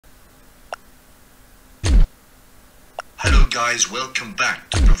guys, welcome back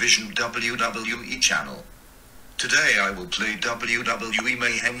to Provision WWE channel. Today I will play WWE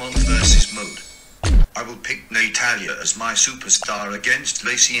Mayhem on versus mode. I will pick Natalya as my superstar against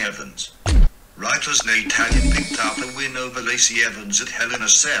Lacey Evans. Right as Natalya picked up a win over Lacey Evans at Hell in a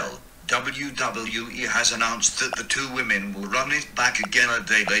Cell, WWE has announced that the two women will run it back again a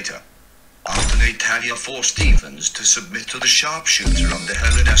day later. After Natalya forced Evans to submit to the sharpshooter on the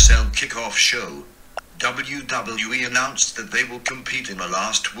Hell in a Cell kickoff show, WWE announced that they will compete in a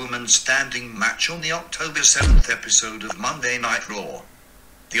last woman standing match on the October 7th episode of Monday Night Raw.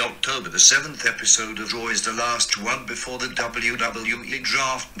 The October 7th episode of Raw is the last one before the WWE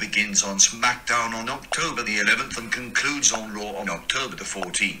draft begins on SmackDown on October the 11th and concludes on Raw on October the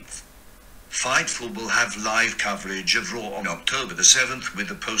 14th. Fightful will have live coverage of Raw on October the 7th with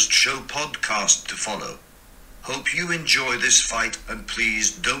the post-show podcast to follow. Hope you enjoy this fight, and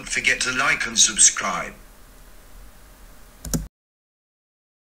please don't forget to like and subscribe.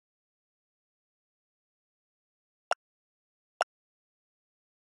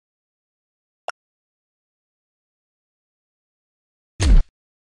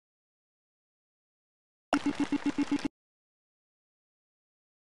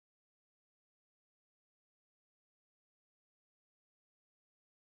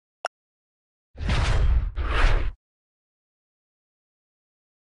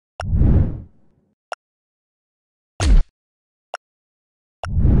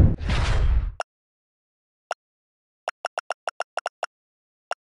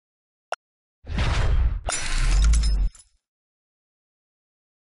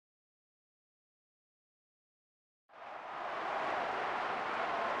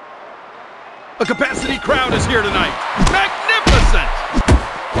 A capacity crowd is here tonight. Magnificent!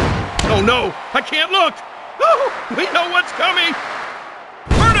 Oh no, I can't look. Oh, we know what's coming.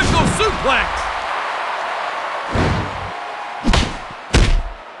 Vertical suplex.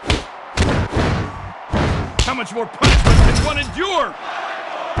 How much more punishment can one endure?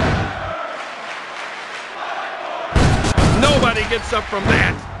 Nobody gets up from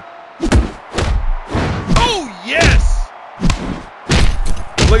that. Oh yes!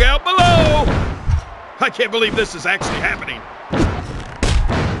 Look out below! I can't believe this is actually happening.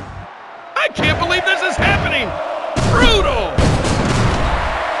 I can't believe this is happening! Brutal!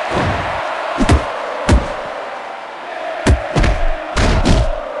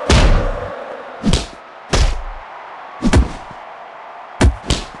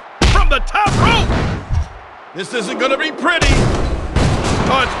 From the top rope! This isn't gonna be pretty.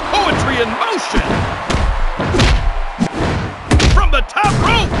 Oh, it's poetry in motion! From the top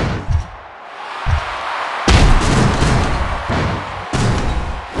rope!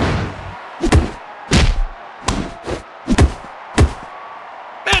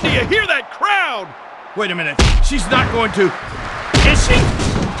 Man, do you hear that crowd? Wait a minute, she's not going to... Is she?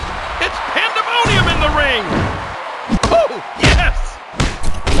 It's pandemonium in the ring! Oh, yes!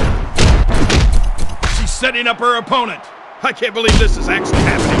 She's setting up her opponent. I can't believe this is actually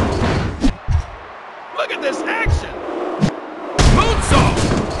happening. Look at this action! Moonsault!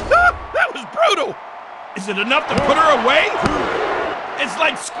 Ah, that was brutal! Is it enough to put her away? It's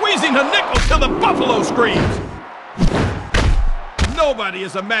like squeezing a nickel till the buffalo screams! Nobody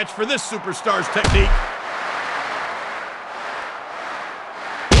is a match for this superstar's technique.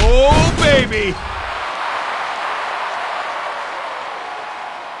 Oh, baby!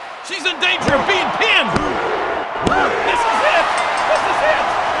 She's in danger of being pinned! This is it! This is it!